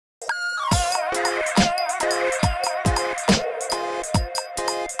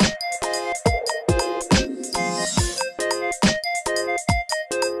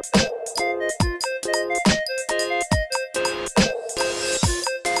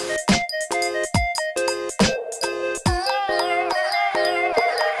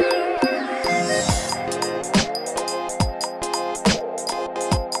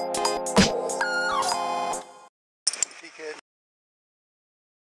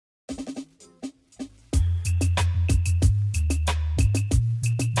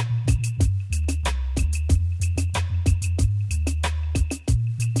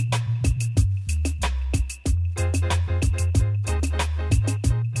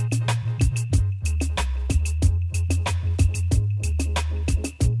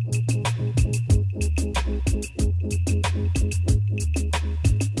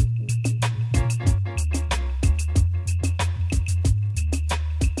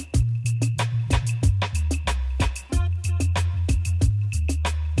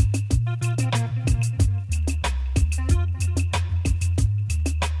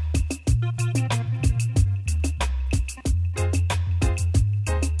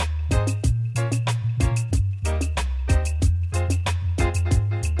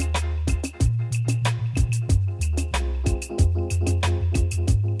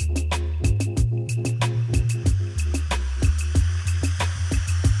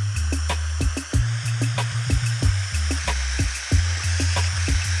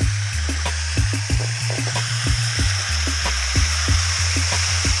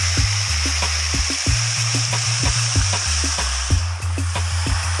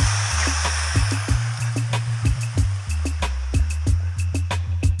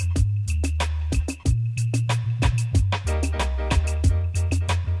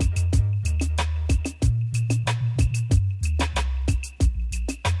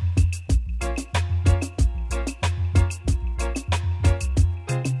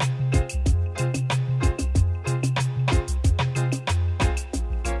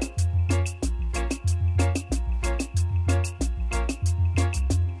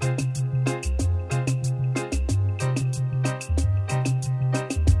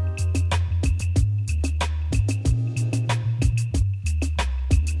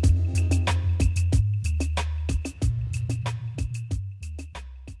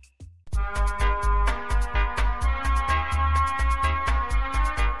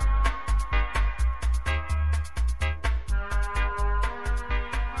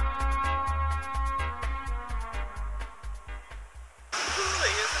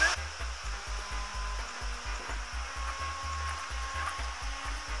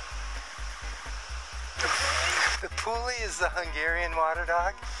Puli is the Hungarian water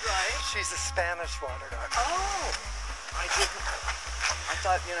dog. Right. She's a Spanish water dog. Oh, I didn't. I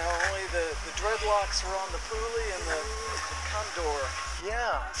thought, you know, only the dreadlocks were on the Puli and the condor.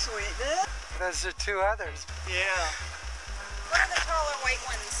 Yeah. Sweet. Yeah. Those are two others. Yeah. What are the taller white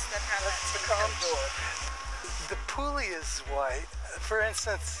ones that have that That's the same condor. The Puli is white. For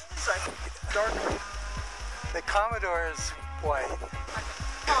instance, It's like darker the Commodore is white.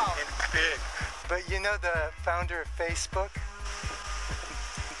 Oh, and big. But you know the founder of Facebook,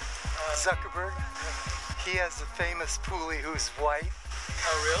 Zuckerberg? He has a famous Puli who's white.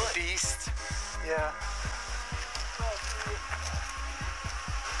 Oh, really? Beast. Yeah.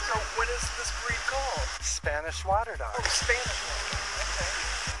 So what is this breed called? Spanish water dog. Oh, Spanish one.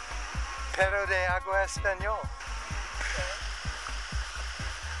 Okay. Perro de agua español. Okay.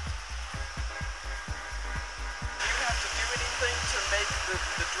 Do you have to do anything to make the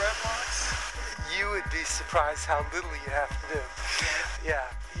dreadlocks? You would be surprised how little you have to do. Yeah,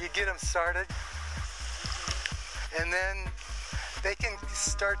 you get them started, and then they can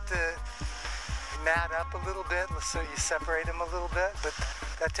start to mat up a little bit, so you separate them a little bit, but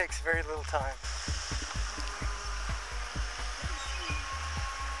that takes very little time.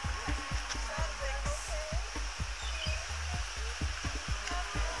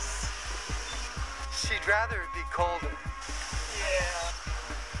 She'd rather it be colder. Yeah.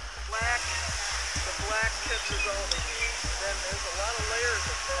 The black catches all the heat, then there's a lot of layers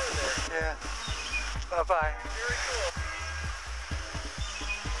of fur there. Yeah. Bye-bye. Very cool.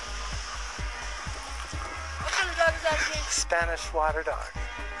 What kind of dog is that again? Spanish water dog.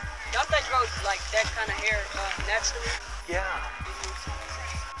 Don't they grow like that kind of hair naturally? Yeah.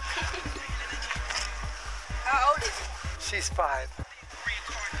 How old is he? She's 5.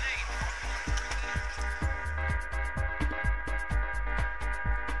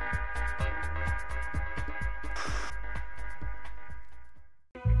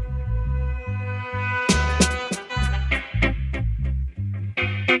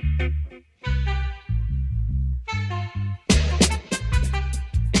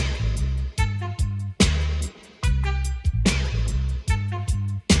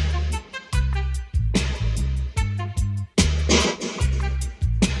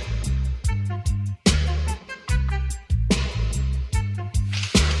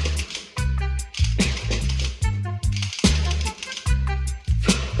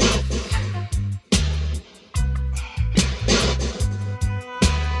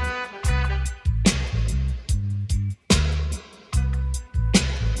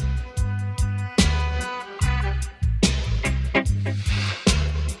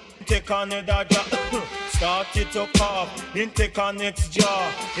 Take on the jaw, start it to cough, then take on next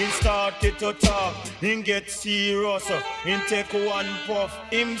jaw, then start it to talk, then get serious, then take one puff.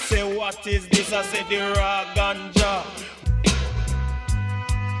 Him say, what is this? I say, the raw ganja.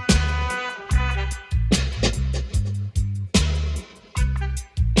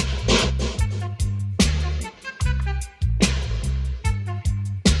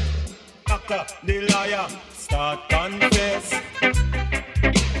 The liar, start confess.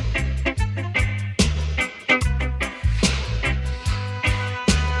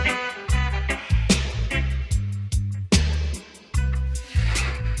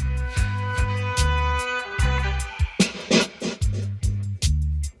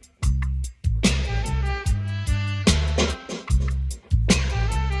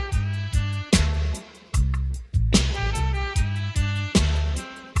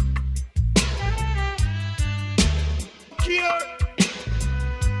 Here.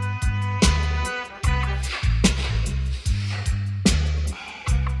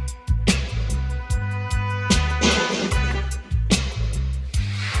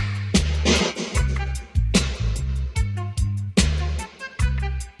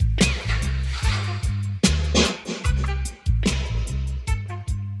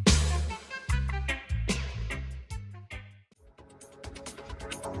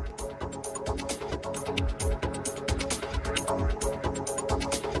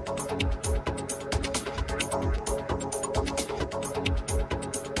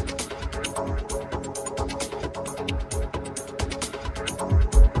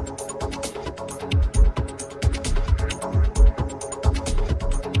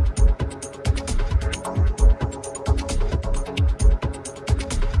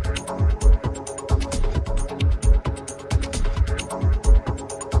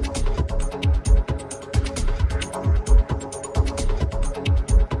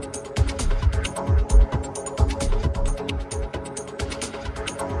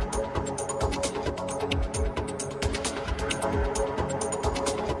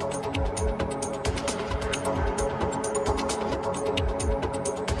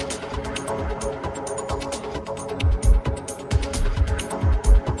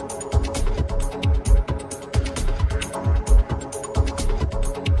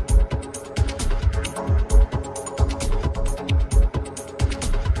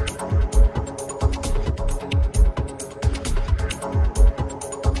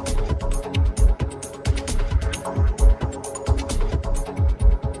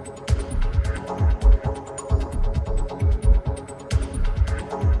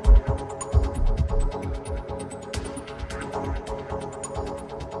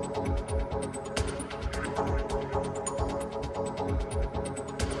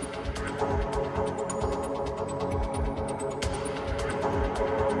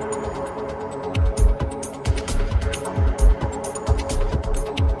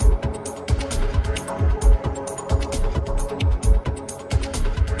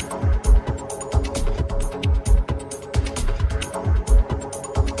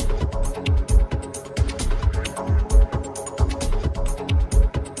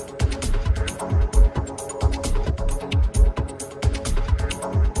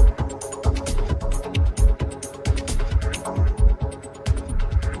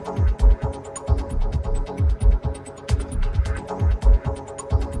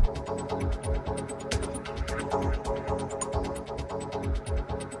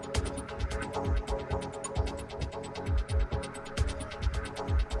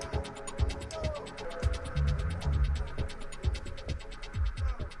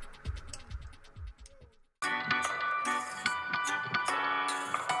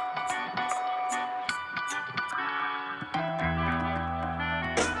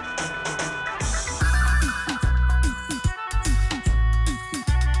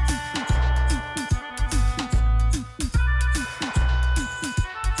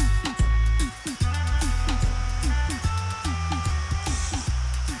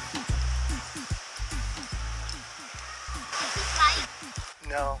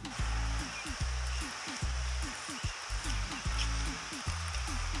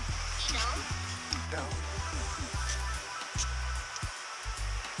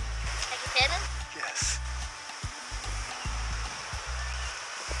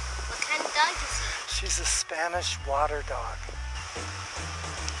 dog is he? She's a Spanish water dog.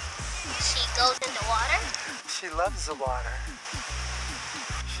 She goes in the water? She loves the water.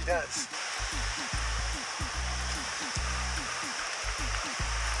 She does.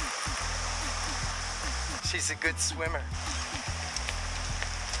 She's a good swimmer.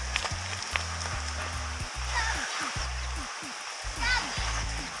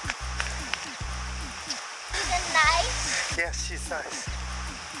 She's nice. Yes, she's nice.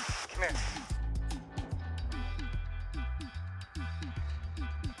 Come here.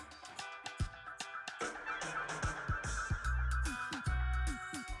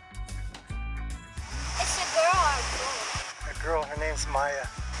 It's a girl or a boy? A girl, her name's Maya.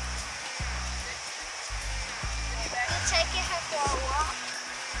 You taking her for a walk?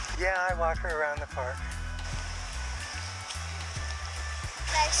 Yeah, I walk her around the park.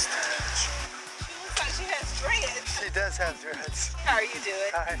 Nice to meet you. She looks like she has dreads. She does have dreads. How are you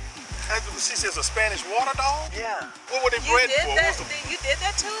doing? Hi. She says a Spanish water dog? Yeah. What were they You bred did for? that? You did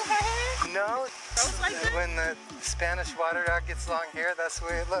that to her hair? No, Grows like that? when the Spanish water dog gets long hair, that's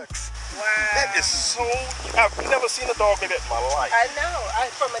the way it looks. Wow. That is so... I've never seen a dog like that in my life. I know.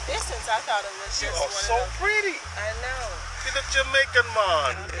 From a distance, I thought it was You just are one so of those. pretty. I know. She's a Jamaican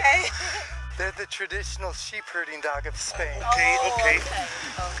man. Okay. They're the traditional sheep herding dog of Spain. Okay, Oh, okay.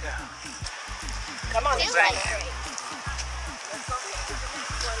 Okay. Come on, You Zach. like great.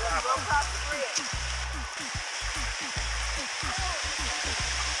 Let's go across the bridge.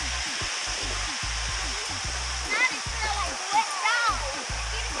 Now they smell like wet dog.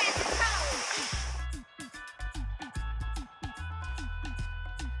 Get it at the toe.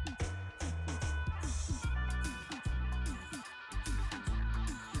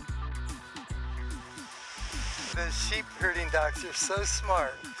 The sheep herding dogs are so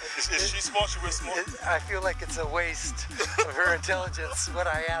smart. Is she smart? She real smart? I feel like it's a waste of her intelligence what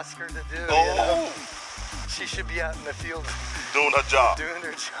I ask her to do. You Oh, know? She should be out in the field doing her job. doing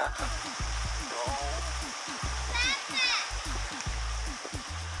her job.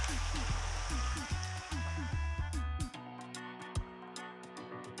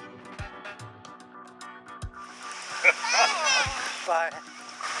 Bye.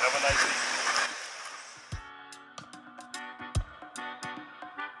 Have a nice day.